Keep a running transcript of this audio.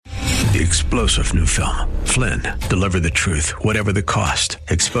the explosive new film, Flynn, deliver the truth, whatever the cost,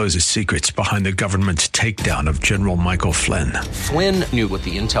 exposes secrets behind the government's takedown of General Michael Flynn. Flynn knew what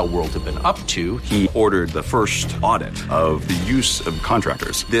the intel world had been up to. He ordered the first audit of the use of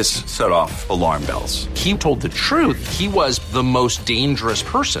contractors. This set off alarm bells. He told the truth. He was the most dangerous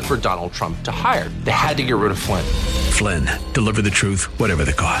person for Donald Trump to hire. They had to get rid of Flynn. Flynn, deliver the truth, whatever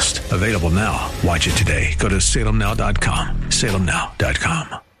the cost. Available now. Watch it today. Go to salemnow.com.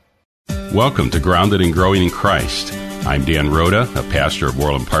 salemnow.com. Welcome to Grounded and Growing in Christ. I'm Dan Rhoda, a pastor of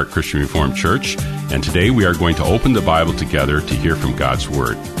Orland Park Christian Reformed Church, and today we are going to open the Bible together to hear from God's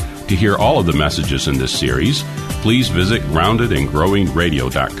Word. To hear all of the messages in this series, please visit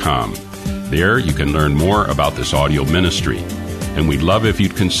groundedandgrowingradio.com. There you can learn more about this audio ministry, and we'd love if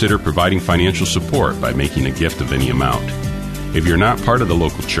you'd consider providing financial support by making a gift of any amount. If you're not part of the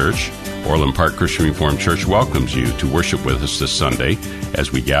local church, Orland Park Christian Reformed Church welcomes you to worship with us this Sunday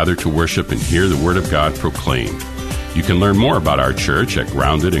as we gather to worship and hear the Word of God proclaimed. You can learn more about our church at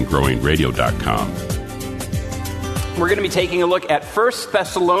groundedandgrowingradio.com. We're going to be taking a look at 1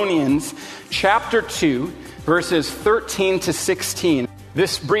 Thessalonians chapter 2, verses 13 to 16.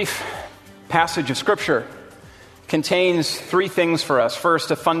 This brief passage of Scripture contains three things for us. First,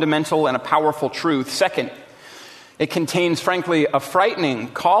 a fundamental and a powerful truth. Second, it contains, frankly, a frightening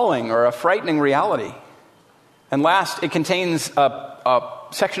calling or a frightening reality. And last, it contains a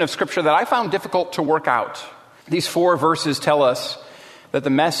section of Scripture that I found difficult to work out. These four verses tell us that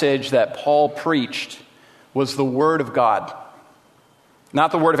the message that Paul preached was the Word of God,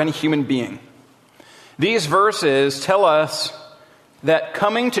 not the word of any human being. These verses tell us that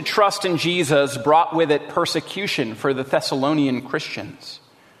coming to trust in Jesus brought with it persecution for the Thessalonian Christians,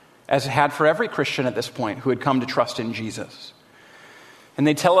 as it had for every Christian at this point who had come to trust in Jesus. And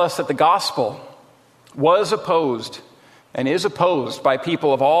they tell us that the gospel was opposed and is opposed by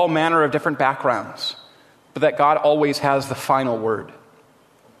people of all manner of different backgrounds, but that God always has the final word.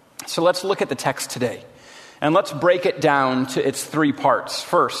 So let's look at the text today, and let's break it down to its three parts.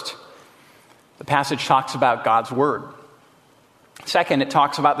 First, the passage talks about God's word. Second, it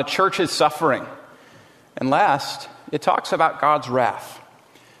talks about the church's suffering. And last, it talks about God's wrath.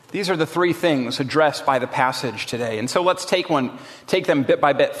 These are the three things addressed by the passage today. And so let's take them bit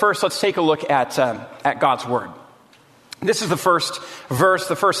by bit. First, let's take a look at God's word. This is the first verse,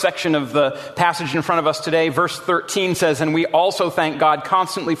 the first section of the passage in front of us today. Verse 13 says, "And we also thank God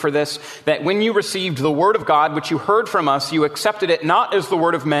constantly for this, that when you received the word of God, which you heard from us, you accepted it not as the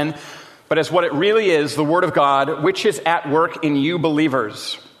word of men, but as what it really is, the word of God, which is at work in you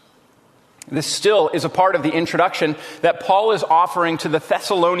believers." This still is a part of the introduction that Paul is offering to the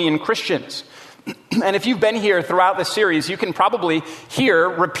Thessalonian Christians. And if you've been here throughout this series, you can probably hear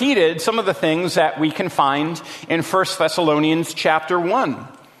repeated some of the things that we can find in 1 Thessalonians chapter 1.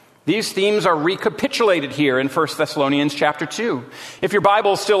 These themes are recapitulated here in 1 Thessalonians chapter 2. If your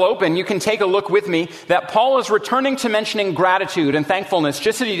Bible is still open, you can take a look with me that Paul is returning to mentioning gratitude and thankfulness,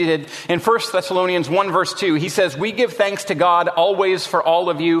 just as he did in 1 Thessalonians 1 verse 2. He says, "We give thanks to God always for all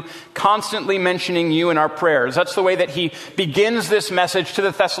of you, constantly mentioning you in our prayers." That's the way that he begins this message to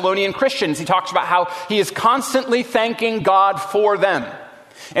the Thessalonian Christians. He talks about how he is constantly thanking God for them.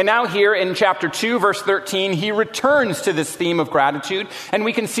 And now here in chapter 2, verse 13, he returns to this theme of gratitude, and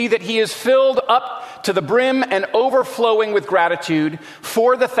we can see that he is filled up to the brim and overflowing with gratitude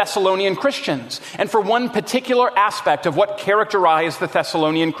for the Thessalonian Christians, and for one particular aspect of what characterized the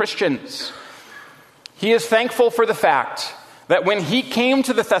Thessalonian Christians. He is thankful for the fact that when he came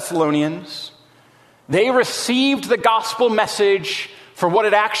to the Thessalonians, they received the gospel message for what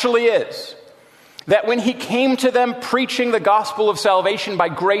it actually is. That when he came to them preaching the gospel of salvation by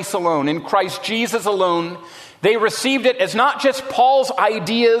grace alone, in Christ Jesus alone, they received it as not just Paul's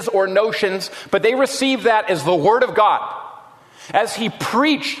ideas or notions, but they received that as the Word of God. As he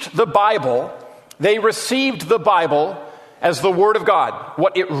preached the Bible, they received the Bible as the Word of God,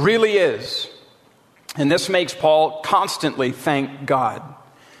 what it really is. And this makes Paul constantly thank God.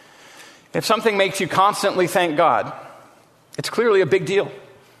 If something makes you constantly thank God, it's clearly a big deal.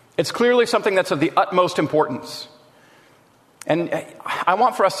 It's clearly something that's of the utmost importance. And I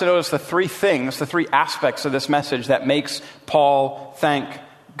want for us to notice the three things, the three aspects of this message that makes Paul thank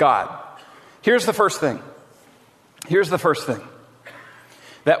God. Here's the first thing.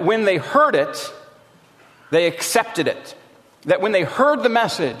 That when they heard it, they accepted it. That when they heard the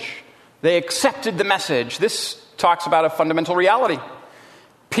message, they accepted the message. This talks about a fundamental reality.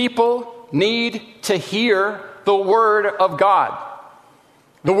 People need to hear the Word of God.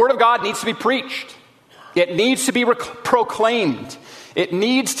 The Word of God needs to be preached. It needs to be proclaimed. It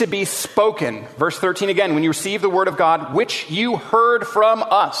needs to be spoken. Verse 13 again, when you receive the word of God, which you heard from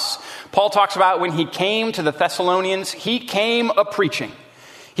us. Paul talks about when he came to the Thessalonians, he came a-preaching.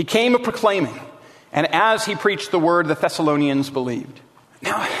 He came a-proclaiming. And as he preached the word, the Thessalonians believed.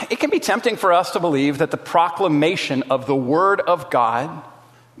 Now, it can be tempting for us to believe that the proclamation of the word of God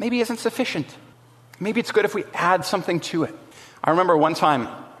maybe isn't sufficient. Maybe it's good if we add something to it. I remember one time,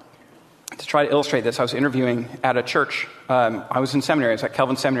 to try to illustrate this, I was interviewing at a church. I was in seminary. I was at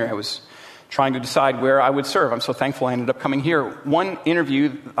Calvin Seminary. I was trying to decide where I would serve. I'm so thankful I ended up coming here. One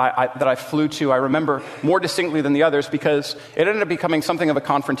interview that I flew to, I remember more distinctly than the others because it ended up becoming something of a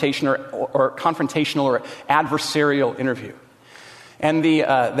confrontational or adversarial interview. And the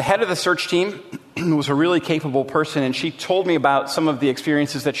head of the search team was a really capable person, and she told me about some of the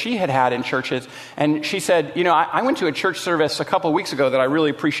experiences that she had had in churches. And she said, I went to a church service a couple of weeks ago that I really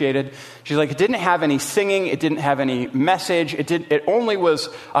appreciated. She's like, it didn't have any singing, it didn't have any message, it only was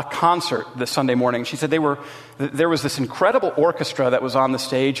a concert this Sunday morning. She said there was this incredible orchestra that was on the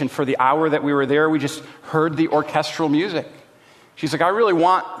stage, and for the hour that we were there, we just heard the orchestral music. She's like, I really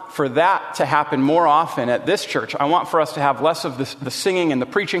want for that to happen more often at this church. I want for us to have less of the singing and the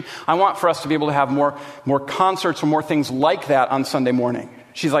preaching. I want for us to be able to have more concerts or more things like that on Sunday morning.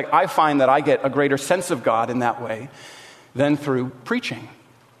 She's like, I find that I get a greater sense of God in that way than through preaching.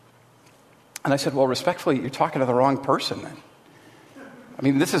 And I said, well, respectfully, you're talking to the wrong person then. I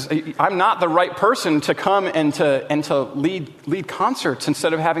mean, I'm not the right person to come and to lead concerts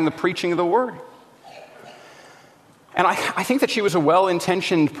instead of having the preaching of the word. And I think that she was a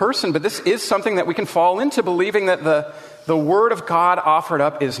well-intentioned person, but this is something that we can fall into, believing that the word of God offered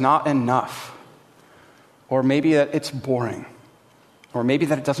up is not enough. Or maybe that it's boring. Or maybe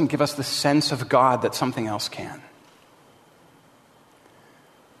that it doesn't give us the sense of God that something else can.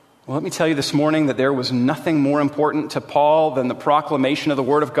 Well, let me tell you this morning that there was nothing more important to Paul than the proclamation of the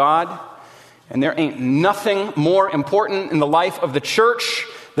word of God. And there ain't nothing more important in the life of the church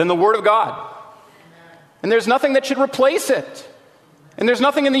than the word of God. And there's nothing that should replace it. And there's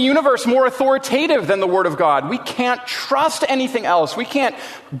nothing in the universe more authoritative than the Word of God. We can't trust anything else. We can't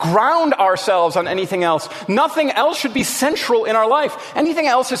ground ourselves on anything else. Nothing else should be central in our life. Anything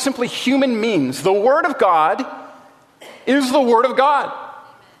else is simply human means. The Word of God is the Word of God.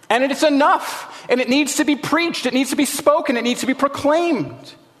 And it is enough. And it needs to be preached. It needs to be spoken. It needs to be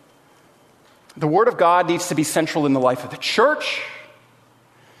proclaimed. The Word of God needs to be central in the life of the church.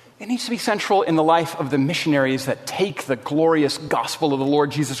 It needs to be central in the life of the missionaries that take the glorious gospel of the Lord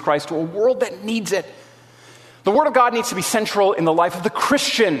Jesus Christ to a world that needs it. The Word of God needs to be central in the life of the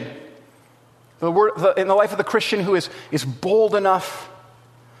Christian. In the life of the Christian who is bold enough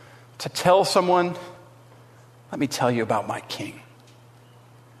to tell someone, let me tell you about my King.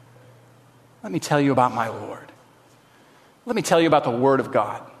 Let me tell you about my Lord. Let me tell you about the Word of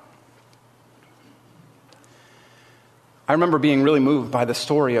God. I remember being really moved by the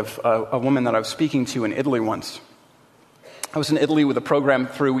story of a woman that I was speaking to in Italy once. I was in Italy with a program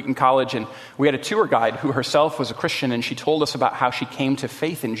through Wheaton College, and we had a tour guide who herself was a Christian, and she told us about how she came to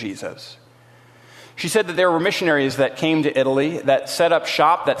faith in Jesus. She said that there were missionaries that came to Italy that set up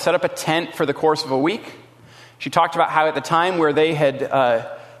shop, that set up a tent for the course of a week. She talked about how at the time where they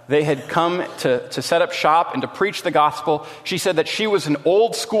had come to set up shop and to preach the gospel, she said that she was an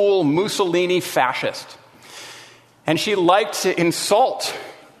old school Mussolini fascist. And she liked to insult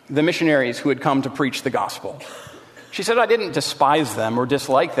the missionaries who had come to preach the gospel. She said, I didn't despise them or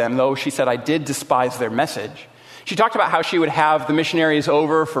dislike them, though she said I did despise their message. She talked about how she would have the missionaries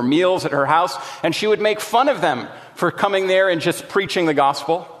over for meals at her house, and she would make fun of them for coming there and just preaching the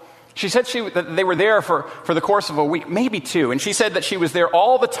gospel. She said that they were there for the course of a week, maybe two, and she said that she was there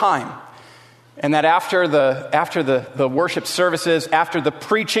all the time. And that after the worship services, after the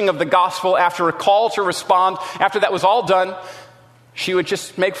preaching of the gospel, after a call to respond, after that was all done, she would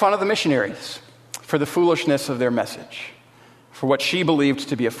just make fun of the missionaries for the foolishness of their message, for what she believed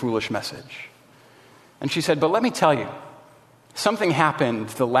to be a foolish message. And she said, but let me tell you, something happened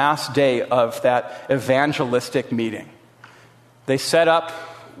the last day of that evangelistic meeting. They set up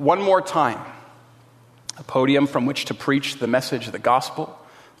one more time a podium from which to preach the message of the gospel.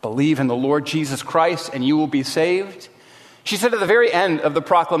 Believe in the Lord Jesus Christ and you will be saved. She said at the very end of the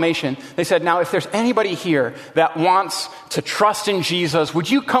proclamation, they said, now if there's anybody here that wants to trust in Jesus, would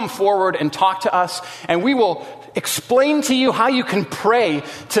you come forward and talk to us? And we will explain to you how you can pray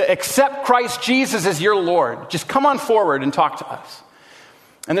to accept Christ Jesus as your Lord. Just come on forward and talk to us.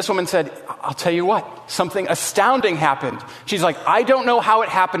 And this woman said, I'll tell you what, something astounding happened. She's like, I don't know how it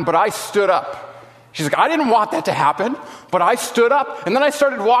happened, but I stood up She's like, I didn't want that to happen, but I stood up and then I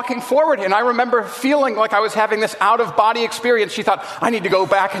started walking forward, and I remember feeling like I was having this out-of-body experience. She thought, I need to go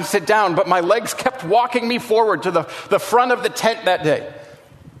back and sit down, but my legs kept walking me forward to the front of the tent that day.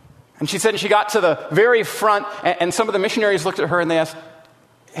 And she said she got to the very front, and some of the missionaries looked at her and they asked,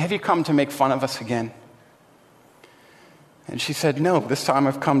 have you come to make fun of us again? And she said, no, this time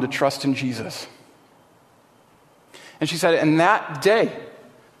I've come to trust in Jesus. And she said, and that day,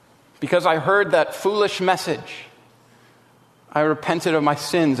 because I heard that foolish message, I repented of my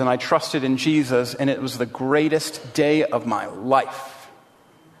sins and I trusted in Jesus, and it was the greatest day of my life.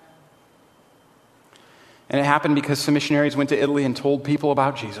 And it happened because some missionaries went to Italy and told people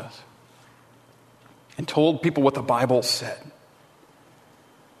about Jesus and told people what the Bible said.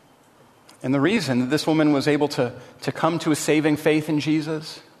 And the reason that this woman was able to come to a saving faith in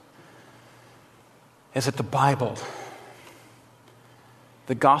Jesus is that the Bible,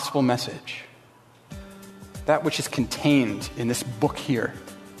 the gospel message, that which is contained in this book here,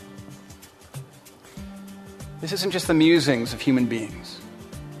 this isn't just the musings of human beings.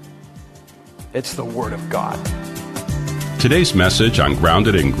 It's the Word of God. Today's message on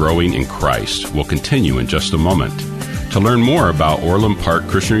Grounded and Growing in Christ will continue in just a moment. To learn more about Orland Park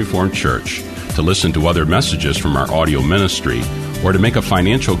Christian Reformed Church, to listen to other messages from our audio ministry, or to make a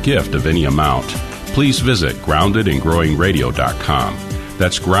financial gift of any amount, please visit groundedandgrowingradio.com.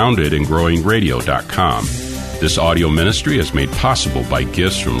 That's groundedandgrowingradio.com. This audio ministry is made possible by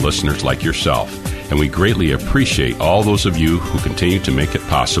gifts from listeners like yourself, and we greatly appreciate all those of you who continue to make it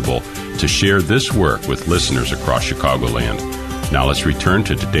possible to share this work with listeners across Chicagoland. Now let's return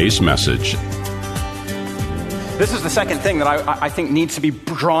to today's message. This is the second thing that I think needs to be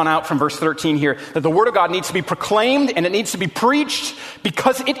drawn out from verse 13 here, that the Word of God needs to be proclaimed and it needs to be preached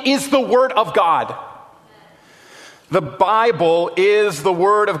because it is the Word of God. The Bible is the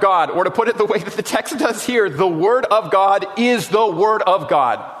Word of God. Or to put it the way that the text does here, the Word of God is the Word of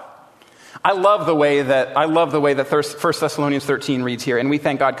God. I love the way that 1 Thessalonians 13 reads here, and we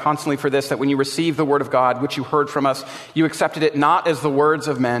thank God constantly for this, that when you receive the Word of God, which you heard from us, you accepted it not as the words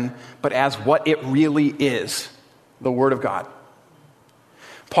of men, but as what it really is, the Word of God.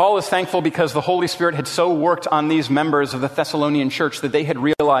 Paul is thankful because the Holy Spirit had so worked on these members of the Thessalonian church that they had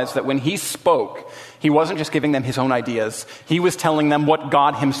realized that when he spoke, he wasn't just giving them his own ideas. He was telling them what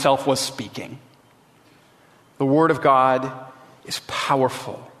God himself was speaking. The Word of God is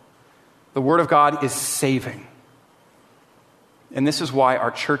powerful. The Word of God is saving. And this is why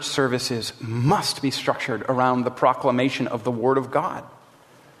our church services must be structured around the proclamation of the Word of God.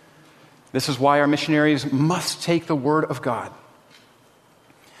 This is why our missionaries must take the Word of God.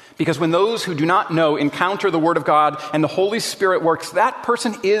 Because when those who do not know encounter the Word of God and the Holy Spirit works, that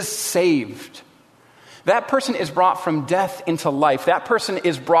person is saved. That person is brought from death into life. That person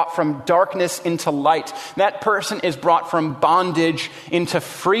is brought from darkness into light. That person is brought from bondage into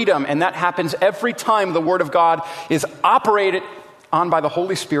freedom. And that happens every time the Word of God is operated on by the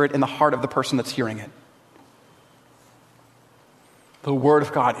Holy Spirit in the heart of the person that's hearing it. The Word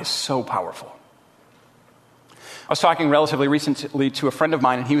of God is so powerful. I was talking relatively recently to a friend of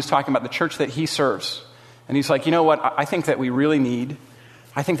mine, and he was talking about the church that he serves. And he's like, you know what, I think that we really need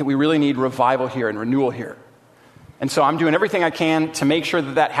revival here and renewal here. And so I'm doing everything I can to make sure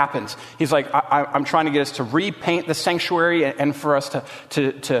that that happens. He's like, I'm trying to get us to repaint the sanctuary and for us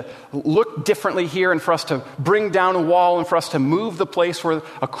to look differently here and for us to bring down a wall and for us to move the place where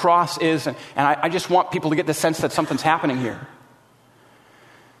a cross is. And I just want people to get the sense that something's happening here.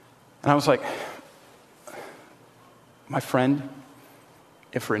 And I was like, my friend,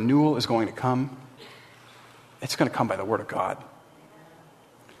 if renewal is going to come, it's going to come by the Word of God.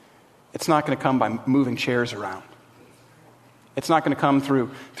 It's not going to come by moving chairs around. It's not going to come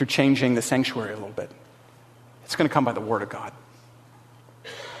through changing the sanctuary a little bit. It's going to come by the Word of God.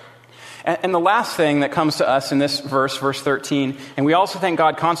 And the last thing that comes to us in this verse 13, and we also thank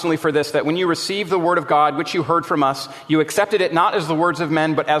God constantly for this, that when you receive the Word of God, which you heard from us, you accepted it not as the words of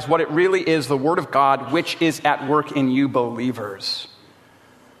men, but as what it really is, the Word of God, which is at work in you believers.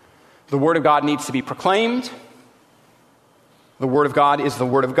 The Word of God needs to be proclaimed. The Word of God is the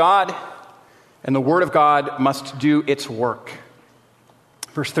Word of God, and the Word of God must do its work.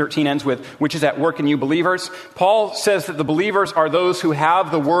 Verse 13 ends with, which is at work in you believers. Paul says that the believers are those who have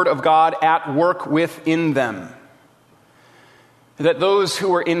the Word of God at work within them. That those who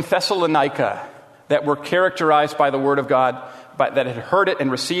were in Thessalonica, that were characterized by the Word of God, that had heard it and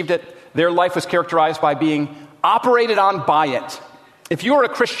received it, their life was characterized by being operated on by it. If you are a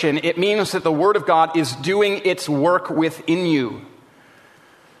Christian, it means that the Word of God is doing its work within you.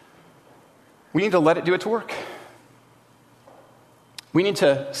 We need to let it do its work. We need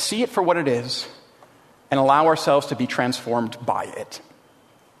to see it for what it is and allow ourselves to be transformed by it.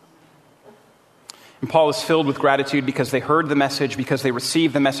 And Paul is filled with gratitude because they heard the message, because they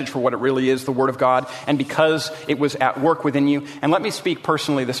received the message for what it really is, the Word of God, and because it was at work within you. And let me speak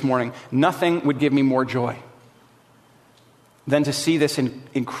personally this morning. Nothing would give me more joy than to see this in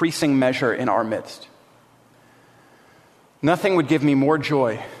increasing measure in our midst. Nothing would give me more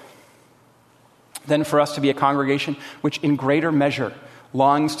joy than for us to be a congregation which in greater measure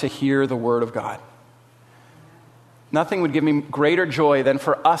longs to hear the Word of God. Nothing would give me greater joy than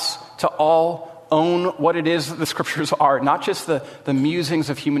for us to all own what it is that the Scriptures are, not just the musings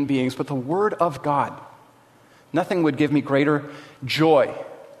of human beings, but the Word of God. Nothing would give me greater joy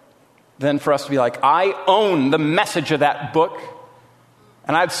than for us to be like, I own the message of that book,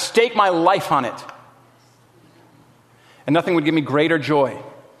 and I've staked my life on it. And nothing would give me greater joy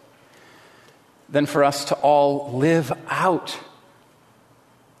than for us to all live out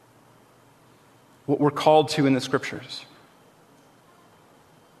what we're called to in the Scriptures.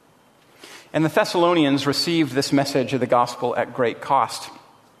 And the Thessalonians received this message of the gospel at great cost,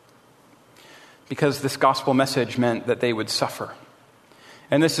 because this gospel message meant that they would suffer.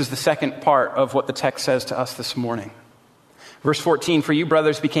 And this is the second part of what the text says to us this morning. Verse 14, for you,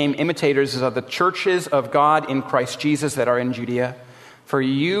 brothers, became imitators of the churches of God in Christ Jesus that are in Judea. For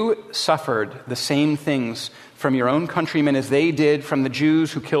you suffered the same things from your own countrymen as they did from the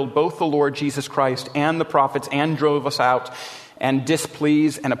Jews who killed both the Lord Jesus Christ and the prophets and drove us out and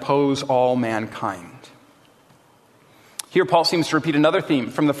displease and oppose all mankind. Here Paul seems to repeat another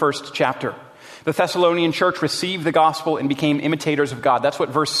theme from the first chapter. The Thessalonian church received the gospel and became imitators of God. That's what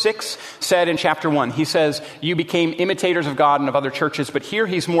verse 6 said in chapter 1. He says, you became imitators of God and of other churches. But here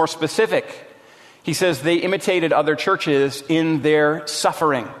he's more specific. He says they imitated other churches in their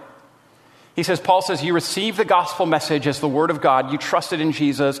suffering. He says, Paul says, you received the gospel message as the word of God. You trusted in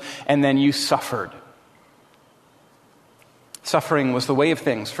Jesus, and then you suffered. Suffering was the way of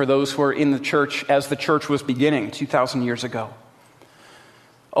things for those who were in the church as the church was beginning 2,000 years ago.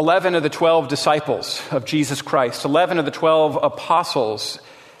 11 of the 12 disciples of Jesus Christ, 11 of the 12 apostles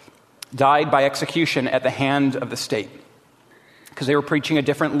died by execution at the hand of the state because they were preaching a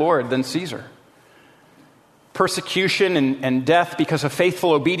different Lord than Caesar. Persecution and death because of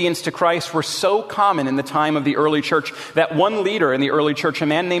faithful obedience to Christ were so common in the time of the early church that one leader in the early church, a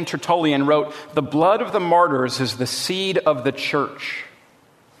man named Tertullian, wrote, the blood of the martyrs is the seed of the church.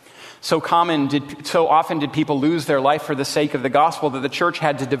 So often did people lose their life for the sake of the gospel that the church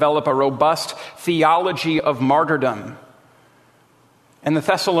had to develop a robust theology of martyrdom. And the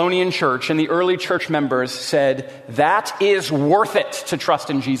Thessalonian church and the early church members said, that is worth it to trust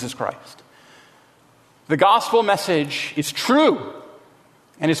in Jesus Christ. The gospel message is true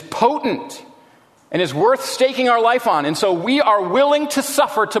and is potent and is worth staking our life on. And so we are willing to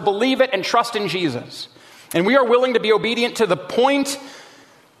suffer to believe it and trust in Jesus. And we are willing to be obedient to the point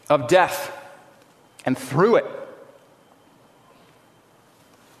of death and through it.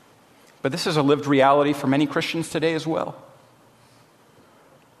 But this is a lived reality for many Christians today as well.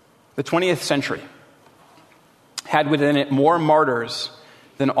 The 20th century had within it more martyrs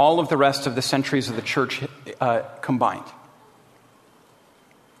than all of the rest of the centuries of the church combined.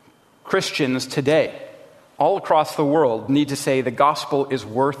 Christians today, all across the world, need to say the gospel is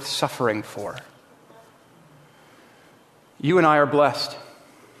worth suffering for. You and I are blessed.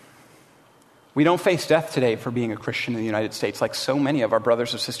 We don't face death today for being a Christian in the United States like so many of our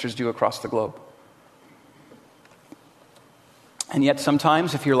brothers and sisters do across the globe. And yet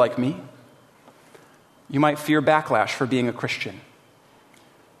sometimes, if you're like me, you might fear backlash for being a Christian,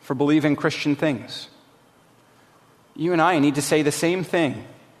 for believing Christian things. You and I need to say the same thing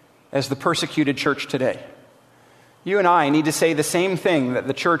as the persecuted church today. You and I need to say the same thing that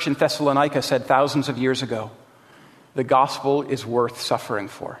the church in Thessalonica said thousands of years ago. The gospel is worth suffering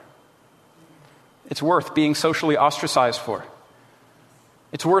for. It's worth being socially ostracized for.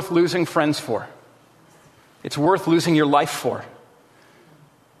 It's worth losing friends for. It's worth losing your life for.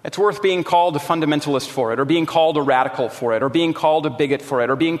 It's worth being called a fundamentalist for it, or being called a radical for it, or being called a bigot for it,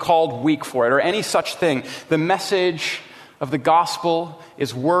 or being called weak for it, or any such thing. The message of the gospel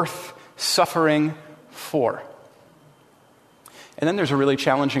is worth suffering for. And then there's a really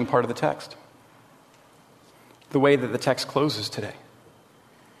challenging part of the text. The way that the text closes today.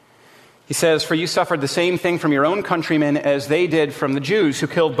 He says, for you suffered the same thing from your own countrymen as they did from the Jews who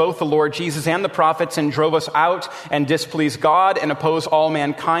killed both the Lord Jesus and the prophets and drove us out and displeased God and oppose all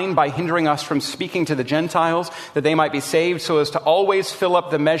mankind by hindering us from speaking to the Gentiles that they might be saved so as to always fill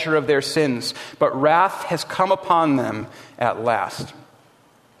up the measure of their sins. But wrath has come upon them at last.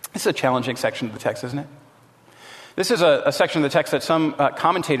 This is a challenging section of the text, isn't it? This is a section of the text that some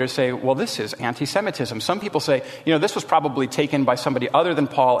commentators say, well, this is anti-Semitism. Some people say, this was probably taken by somebody other than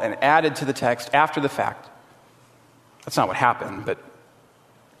Paul and added to the text after the fact. That's not what happened, but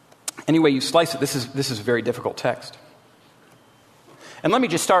any way you slice it, this is a very difficult text. And let me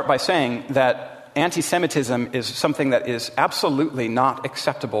just start by saying that anti-Semitism is something that is absolutely not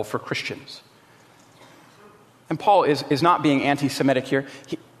acceptable for Christians. And Paul is not being anti-Semitic here.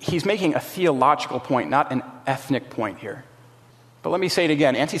 He's making a theological point, not an ethnic point here. But let me say it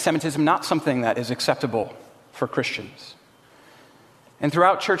again, anti-Semitism, not something that is acceptable for Christians. And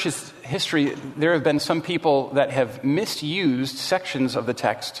throughout church's history, there have been some people that have misused sections of the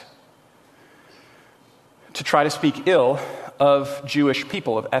text to try to speak ill of Jewish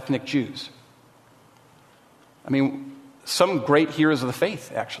people, of ethnic Jews. I mean, some great heroes of the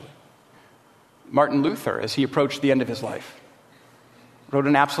faith, actually. Martin Luther, as he approached the end of his life, wrote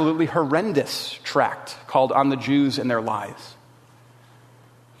an absolutely horrendous tract called On the Jews and Their Lies,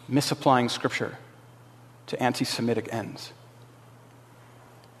 misapplying Scripture to anti-Semitic ends.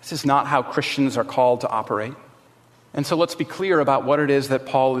 This is not how Christians are called to operate. And so let's be clear about what it is that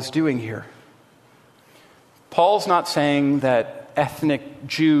Paul is doing here. Paul's not saying that ethnic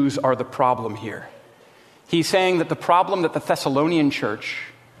Jews are the problem here. He's saying that the problem that the Thessalonian church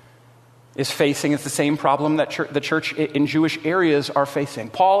is facing is the same problem that the church in Jewish areas are facing.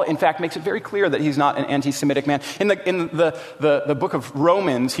 Paul, in fact, makes it very clear that he's not an anti-Semitic man. In the book of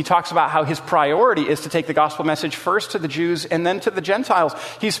Romans, he talks about how his priority is to take the gospel message first to the Jews and then to the Gentiles.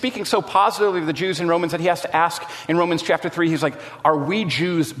 He's speaking so positively of the Jews in Romans that he has to ask in Romans chapter 3, he's like, are we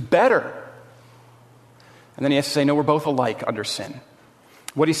Jews better? And then he has to say, no, we're both alike under sin.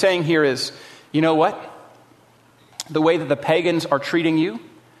 What he's saying here is, you know what? The way that the pagans are treating you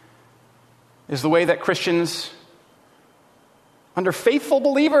is the way that Christians, under faithful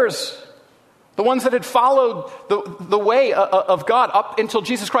believers, the ones that had followed the way of God up until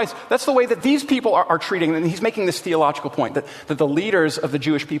Jesus Christ, that's the way that these people are treating them. And he's making this theological point, that the leaders of the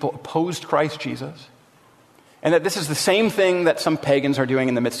Jewish people opposed Christ Jesus, and that this is the same thing that some pagans are doing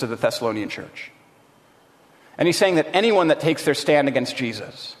in the midst of the Thessalonian church. And he's saying that anyone that takes their stand against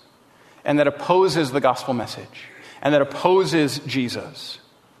Jesus and that opposes the gospel message and that opposes Jesus,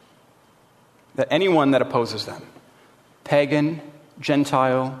 that anyone that opposes them, pagan,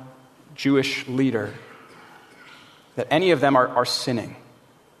 Gentile, Jewish leader, that any of them are sinning,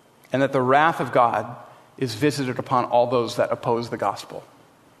 and that the wrath of God is visited upon all those that oppose the gospel.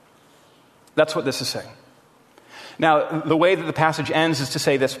 That's what this is saying. Now, the way that the passage ends is to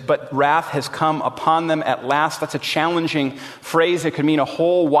say this, but wrath has come upon them at last. That's a challenging phrase. It could mean a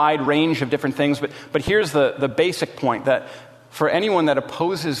whole wide range of different things, but here's the basic point, that for anyone that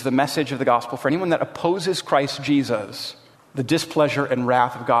opposes the message of the gospel, for anyone that opposes Christ Jesus, the displeasure and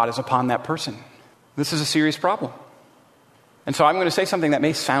wrath of God is upon that person. This is a serious problem. And so I'm going to say something that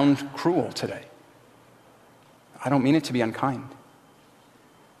may sound cruel today. I don't mean it to be unkind.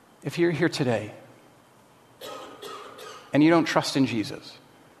 If you're here today and you don't trust in Jesus,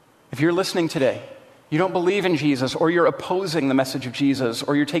 if you're listening today, you don't believe in Jesus, or you're opposing the message of Jesus,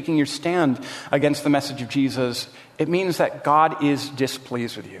 or you're taking your stand against the message of Jesus, it means that God is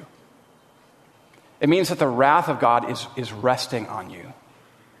displeased with you. It means that the wrath of God is resting on you.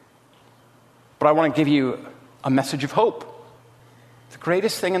 But I want to give you a message of hope. The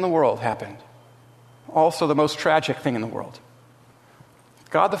greatest thing in the world happened. Also the most tragic thing in the world.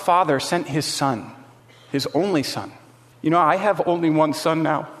 God the Father sent his Son, his only Son. You know, I have only one son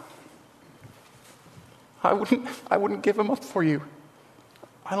now. I wouldn't give him up for you.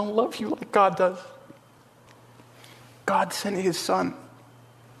 I don't love you like God does. God sent his Son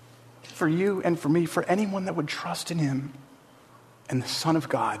for you and for me, for anyone that would trust in him. And the Son of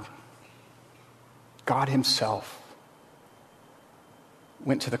God, God himself,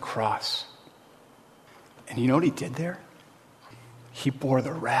 went to the cross. And you know what he did there? He bore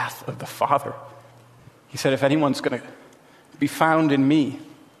the wrath of the Father. He said, if anyone's going to be found in me,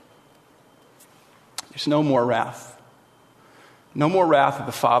 there's no more wrath. No more wrath of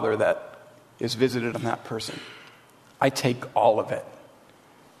the Father that is visited on that person. I take all of it.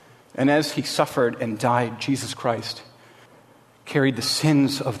 And as he suffered and died, Jesus Christ carried the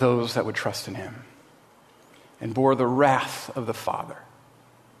sins of those that would trust in him and bore the wrath of the Father.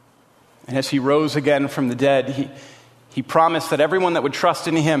 And as he rose again from the dead, he promised that everyone that would trust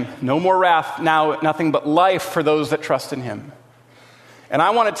in him, no more wrath, now nothing but life for those that trust in him. And I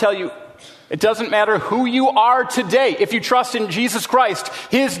want to tell you, it doesn't matter who you are today. If you trust in Jesus Christ,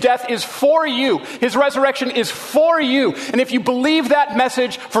 his death is for you. His resurrection is for you. And if you believe that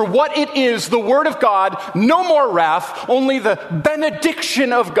message for what it is, the word of God, no more wrath, only the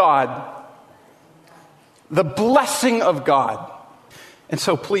benediction of God. the blessing of God. And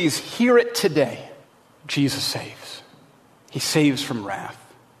so please hear it today. Jesus saves. He saves from wrath.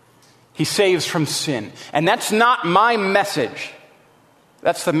 He saves from sin. And that's not my message.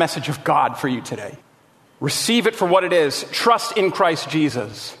 That's the message of God for you today. Receive it for what it is. Trust in Christ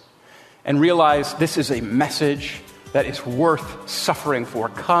Jesus. And realize this is a message that is worth suffering for.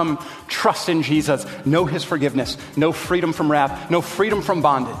 Come, trust in Jesus. Know his forgiveness. Know freedom from wrath. Know freedom from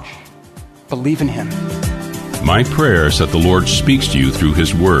bondage. Believe in him. My prayer is that the Lord speaks to you through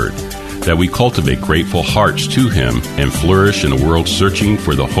his word, that we cultivate grateful hearts to him and flourish in a world searching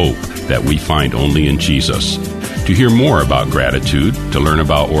for the hope that we find only in Jesus. To hear more about gratitude, to learn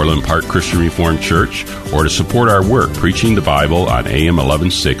about Orland Park Christian Reformed Church, or to support our work preaching the Bible on AM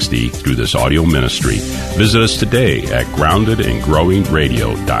 1160 through this audio ministry, visit us today at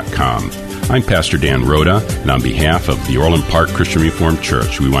groundedandgrowingradio.com. I'm Pastor Dan Rhoda, and on behalf of the Orland Park Christian Reformed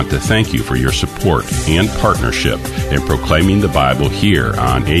Church, we want to thank you for your support and partnership in proclaiming the Bible here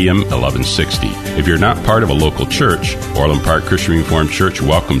on AM 1160. If you're not part of a local church, Orland Park Christian Reformed Church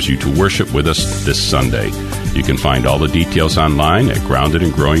welcomes you to worship with us this Sunday. You can find all the details online at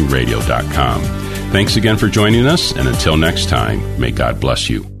groundedandgrowingradio.com. Thanks again for joining us, and until next time, may God bless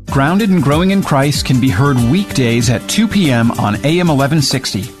you. Grounded and Growing in Christ can be heard weekdays at 2 p.m. on AM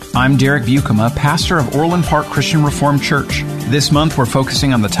 1160. I'm Derek Buikema, pastor of Orland Park Christian Reformed Church. This month we're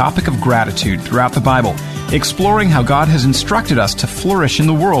focusing on the topic of gratitude throughout the Bible, exploring how God has instructed us to flourish in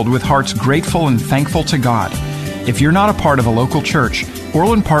the world with hearts grateful and thankful to God. If you're not a part of a local church,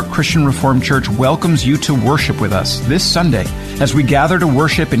 Orland Park Christian Reformed Church welcomes you to worship with us this Sunday as we gather to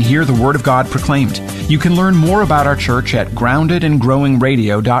worship and hear the Word of God proclaimed. You can learn more about our church at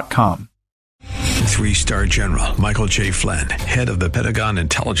groundedandgrowingradio.com. 3-star General Michael J. Flynn, head of the Pentagon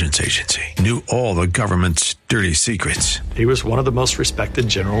Intelligence Agency, knew all the government's dirty secrets. He was one of the most respected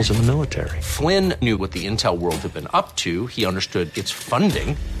generals in the military. Flynn knew what the intel world had been up to. He understood its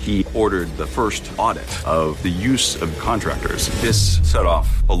funding. He ordered the first audit of the use of contractors. This set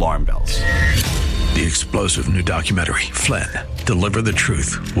off alarm bells. The explosive new documentary, Flynn, Deliver the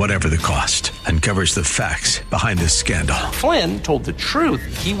Truth, Whatever the Cost, uncovers the facts behind this scandal. Flynn told the truth.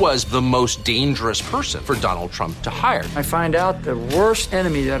 He was the most dangerous person for Donald Trump to hire. I find out the worst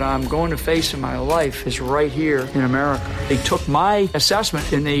enemy that I'm going to face in my life is right here in America. They took my assessment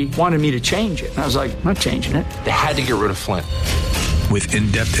and they wanted me to change it. And I was like, I'm not changing it. They had to get rid of Flynn. With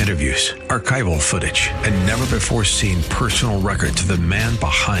in-depth interviews, archival footage, and never-before-seen personal records of the man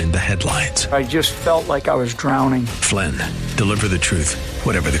behind the headlines. I just felt like I was drowning. Flynn, Deliver the Truth,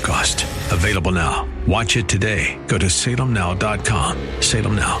 Whatever the Cost. Available now. Watch it today. Go to salemnow.com.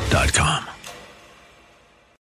 salemnow.com.